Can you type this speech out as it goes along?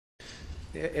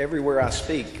Everywhere I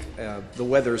speak, the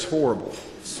weather's horrible,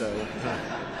 so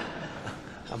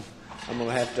I'm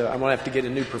gonna have to get a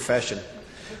new profession.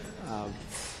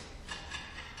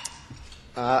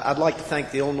 I'd like to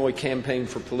thank the Illinois Campaign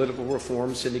for Political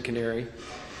Reform, Cindy Canary,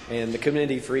 and the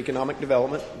Committee for Economic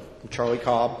Development, Charlie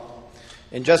Cobb,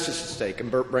 and Justice at Stake,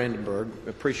 and Burt Brandenburg.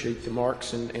 Appreciate the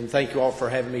marks, and thank you all for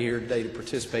having me here today to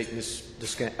participate in this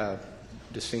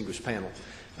distinguished panel.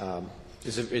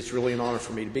 It's really an honor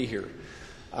for me to be here.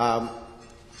 I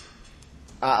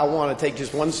want to take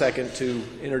just 1 second to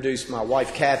introduce my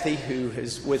wife, Kathy, who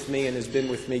is with me and has been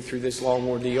with me through this long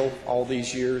ordeal all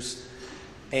these years.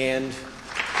 And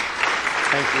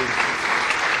thank you.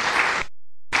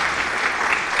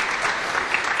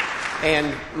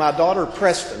 And my daughter,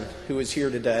 Preston, who is here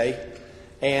today.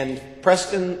 And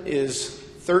Preston is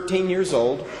 13 years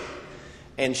old,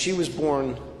 and she was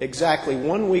born exactly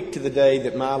 1 week to the day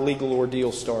that my legal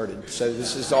ordeal started. So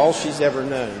this is all she's ever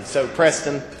known. So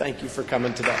Preston, thank you for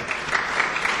coming today.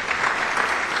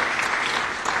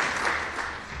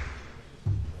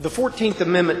 The 14th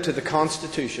Amendment to the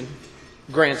Constitution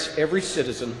grants every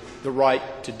citizen the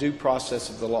right to due process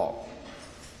of the law,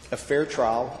 a fair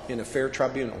trial in a fair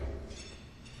tribunal.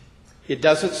 It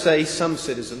doesn't say some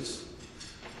citizens,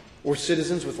 or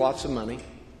citizens with lots of money,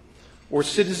 or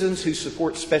citizens who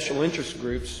support special interest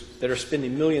groups that are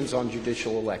spending millions on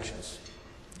judicial elections.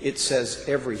 It says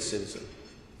every citizen.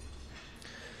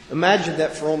 Imagine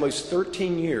that for almost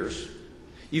 13 years,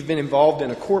 you've been involved in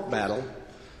a court battle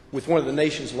with one of the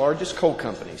nation's largest coal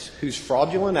companies, whose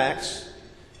fraudulent acts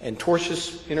and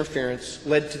tortious interference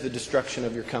led to the destruction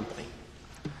of your company.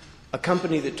 A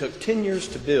company that took 10 years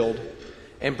to build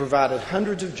and provided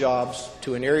hundreds of jobs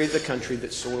to an area of the country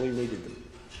that sorely needed them.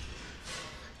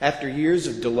 After years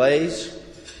of delays,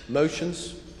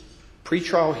 motions,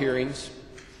 pretrial hearings,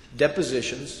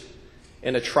 depositions,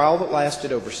 and a trial that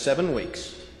lasted over 7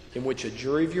 weeks, in which a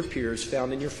jury of your peers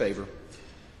found in your favor,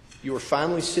 you are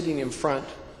finally sitting in front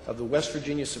of the West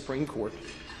Virginia Supreme Court,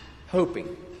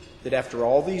 hoping that after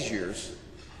all these years,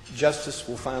 justice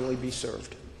will finally be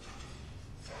served.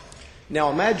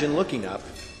 Now imagine looking up,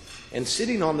 and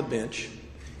sitting on the bench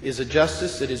is a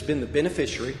justice that has been the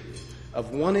beneficiary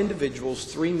of one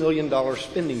individual's $3 million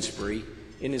spending spree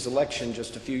in his election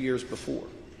just a few years before.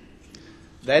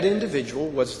 That individual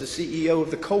was the CEO of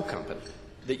the coal company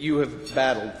that you have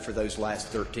battled for those last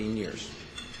 13 years.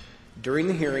 During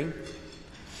the hearing,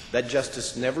 that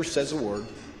justice never says a word.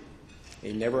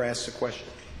 He never asks a question.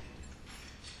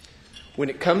 When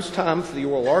it comes time for the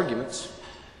oral arguments,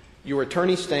 your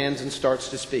attorney stands and starts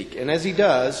to speak. And as he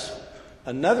does,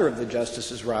 another of the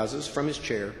justices rises from his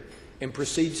chair and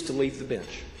proceeds to leave the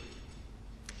bench.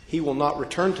 He will not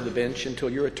return to the bench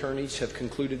until your attorneys have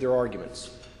concluded their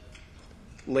arguments.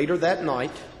 Later that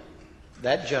night,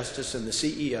 that justice and the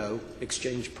CEO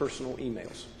exchange personal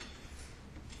emails.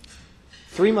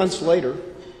 3 months later,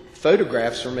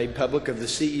 photographs are made public of the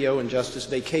CEO and justice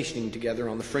vacationing together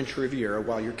on the French Riviera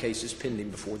while your case is pending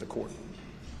before the court.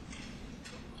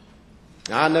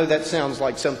 Now, I know that sounds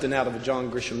like something out of a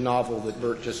John Grisham novel that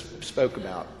Burt just spoke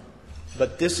about,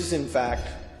 but this is in fact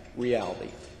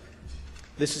reality.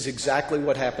 This is exactly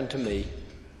what happened to me,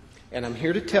 and I'm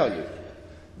here to tell you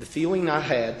the feeling I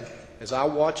had as I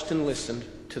watched and listened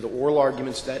to the oral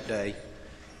arguments that day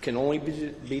can only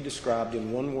be described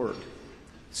in one word: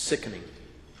 sickening.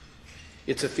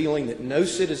 It's a feeling that no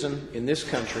citizen in this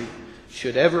country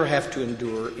should ever have to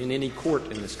endure in any court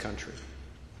in this country.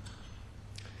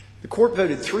 The court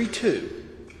voted 3-2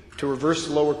 to reverse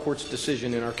the lower court's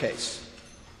decision in our case.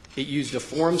 It used a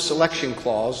forum selection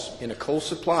clause in a coal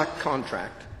supply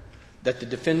contract that the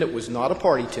defendant was not a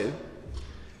party to,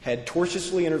 had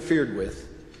tortiously interfered with,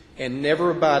 and never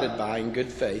abided by in good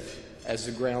faith as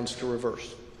the grounds to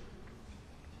reverse.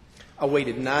 I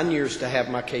waited 9 years to have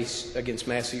my case against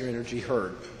Massey Energy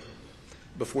heard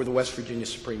before the West Virginia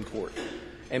Supreme Court.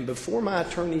 And before my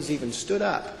attorneys even stood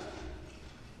up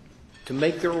to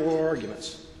make their oral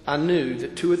arguments, I knew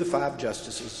that 2 of the 5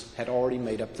 justices had already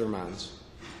made up their minds.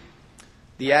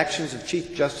 The actions of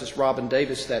Chief Justice Robin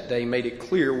Davis that day made it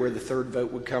clear where the third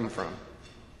vote would come from.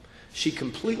 She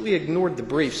completely ignored the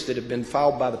briefs that had been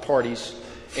filed by the parties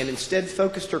and instead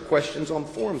focused her questions on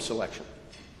forum selection,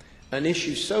 an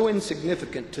issue so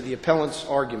insignificant to the appellant's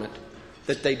argument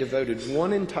that they devoted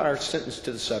one entire sentence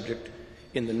to the subject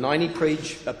in the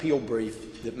 90-page appeal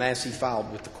brief that Massey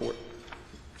filed with the court.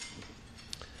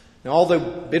 Now, although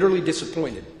bitterly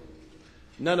disappointed,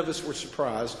 none of us were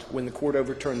surprised when the court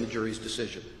overturned the jury's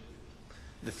decision.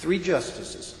 The 3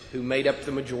 justices who made up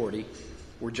the majority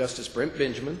were Justice Brent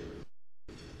Benjamin,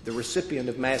 the recipient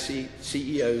of Massey's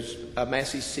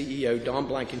CEO Don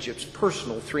Blankenship's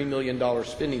personal $3 million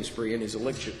spending spree in his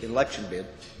election bid,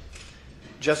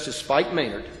 Justice Spike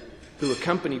Maynard, who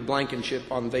accompanied Blankenship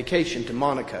on vacation to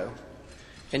Monaco,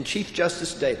 and Chief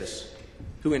Justice Davis,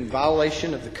 who, in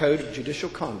violation of the Code of Judicial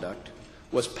Conduct,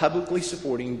 was publicly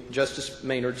supporting Justice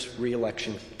Maynard's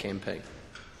re-election campaign.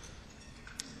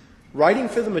 Writing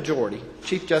for the majority,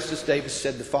 Chief Justice Davis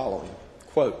said the following,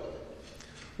 quote,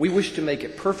 "We wish to make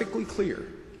it perfectly clear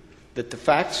that the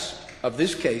facts of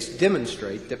this case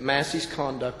demonstrate that Massey's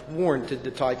conduct warranted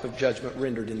the type of judgment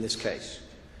rendered in this case.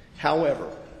 However,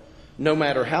 no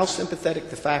matter how sympathetic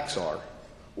the facts are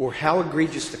or how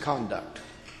egregious the conduct,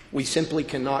 we simply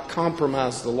cannot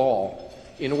compromise the law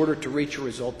in order to reach a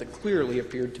result that clearly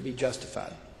appeared to be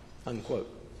justified," unquote.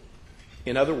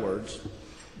 In other words,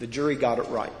 the jury got it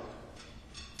right.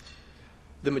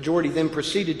 The majority then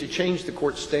proceeded to change the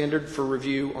court's standard for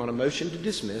review on a motion to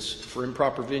dismiss for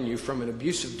improper venue from an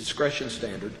abuse of discretion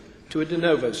standard to a de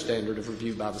novo standard of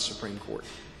review by the Supreme Court.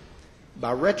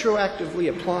 By retroactively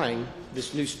applying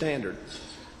this new standard,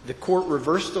 the court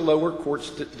reversed the lower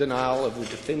court's denial of the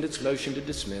defendant's motion to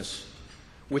dismiss,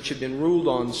 which had been ruled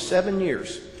on 7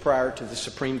 years prior to the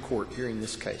Supreme Court hearing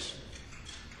this case.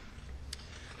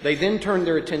 They then turned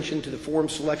their attention to the forum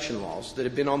selection laws that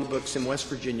had been on the books in West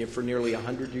Virginia for nearly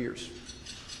 100 years.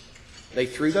 They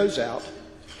threw those out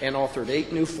and authored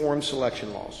 8 new forum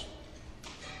selection laws.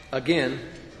 Again,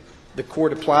 the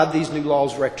court applied these new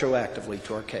laws retroactively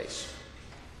to our case.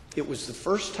 It was the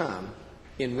first time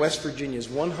in West Virginia's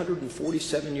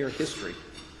 147-year history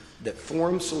that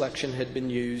forum selection had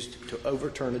been used to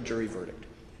overturn a jury verdict.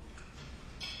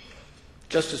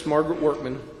 Justice Margaret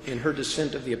Workman, in her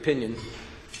dissent of the opinion,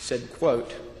 said,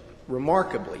 quote,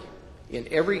 "Remarkably, in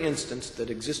every instance that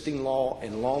existing law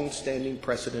and long-standing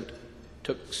precedent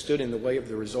stood in the way of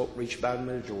the result reached by the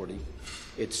majority,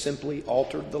 it simply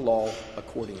altered the law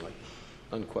accordingly,"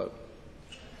 unquote.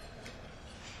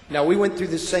 Now, we went through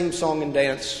this same song and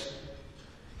dance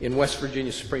in West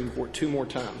Virginia Supreme Court 2 more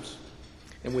times,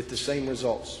 and with the same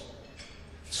results.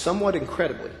 Somewhat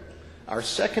incredibly, our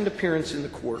second appearance in the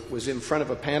court was in front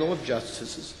of a panel of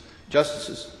justices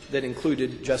that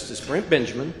included Justice Brent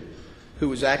Benjamin, who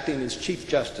was acting as Chief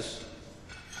Justice,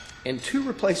 and 2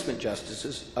 replacement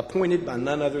justices appointed by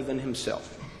none other than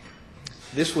himself.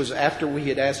 This was after we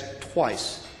had asked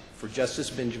twice for Justice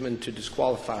Benjamin to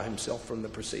disqualify himself from the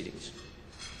proceedings.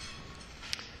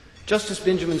 Justice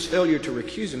Benjamin's failure to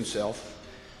recuse himself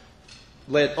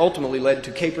ultimately led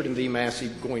to Caperton v. Massey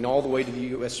going all the way to the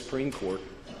U.S. Supreme Court,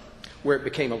 where it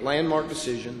became a landmark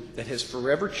decision that has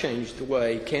forever changed the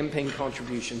way campaign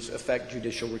contributions affect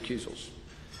judicial recusals.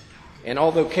 And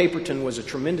although Caperton was a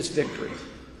tremendous victory,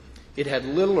 it had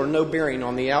little or no bearing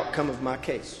on the outcome of my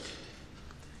case.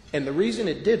 And the reason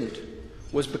it didn't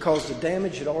was because the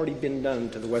damage had already been done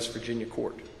to the West Virginia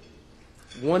court.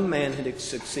 One man had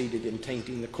succeeded in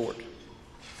tainting the court.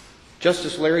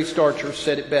 Justice Larry Starcher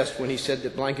said it best when he said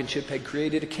that Blankenship had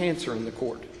created a cancer in the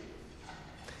court.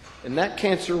 And that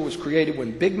cancer was created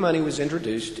when big money was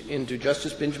introduced into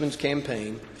Justice Benjamin's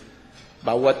campaign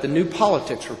by what the New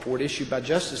Politics report issued by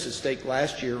Justice's Stake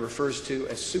last year refers to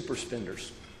as super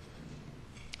spenders.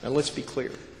 Now let's be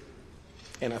clear,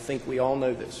 and I think we all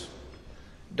know this.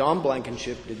 Don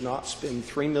Blankenship did not spend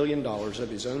 $3 million of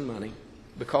his own money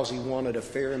because he wanted a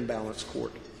fair and balanced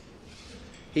court.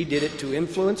 He did it to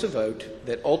influence a vote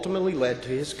that ultimately led to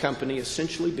his company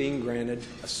essentially being granted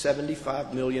a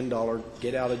 $75 million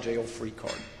get-out-of-jail-free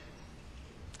card.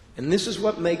 And this is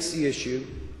what makes the issue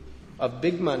of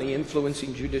big money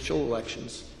influencing judicial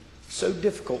elections so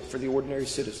difficult for the ordinary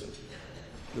citizen,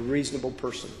 the reasonable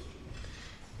person.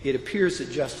 It appears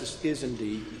that justice is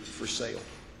indeed for sale.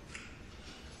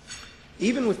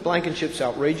 Even with Blankenship's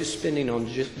outrageous spending on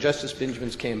Justice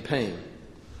Benjamin's campaign,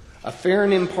 a fair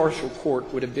and impartial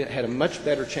court would have had a much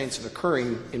better chance of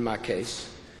occurring in my case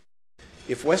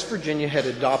if West Virginia had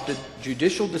adopted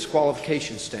judicial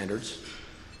disqualification standards,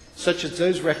 such as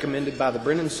those recommended by the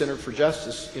Brennan Center for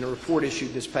Justice in a report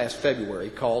issued this past February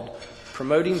called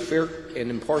Promoting Fair and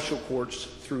Impartial Courts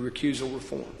Through Recusal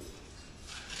Reform.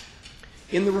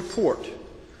 In the report,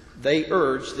 they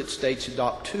urged that states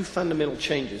adopt 2 fundamental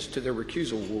changes to their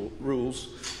recusal rules,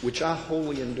 which I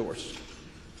wholly endorse.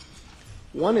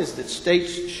 One is that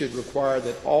states should require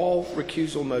that all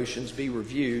recusal motions be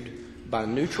reviewed by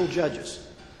neutral judges,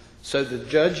 so the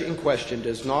judge in question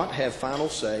does not have final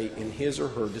say in his or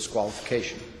her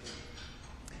disqualification.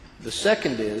 The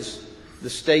second is the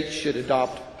states should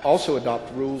also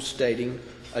adopt rules stating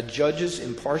a judge's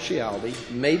impartiality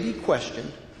may be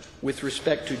questioned with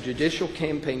respect to judicial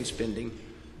campaign spending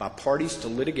by parties to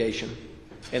litigation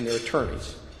and their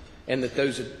attorneys, and that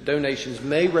those donations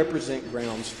may represent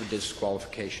grounds for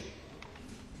disqualification.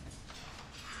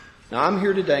 Now, I'm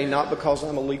here today not because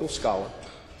I'm a legal scholar,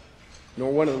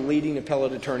 nor one of the leading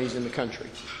appellate attorneys in the country.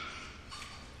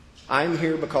 I'm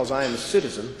here because I am a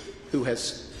citizen who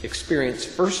has experienced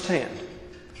firsthand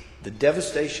the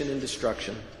devastation and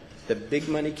destruction that big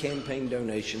money campaign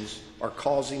donations are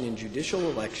causing in judicial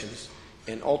elections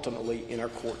and ultimately in our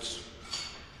courts.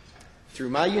 Through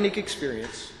my unique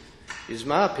experience, it is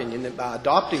my opinion that by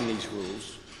adopting these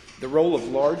rules, the role of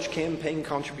large campaign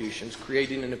contributions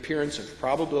creating an appearance of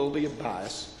probability of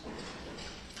bias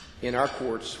in our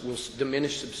courts will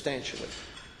diminish substantially,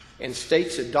 and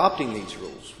states adopting these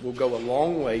rules will go a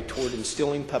long way toward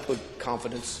instilling public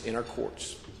confidence in our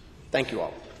courts. Thank you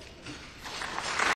all.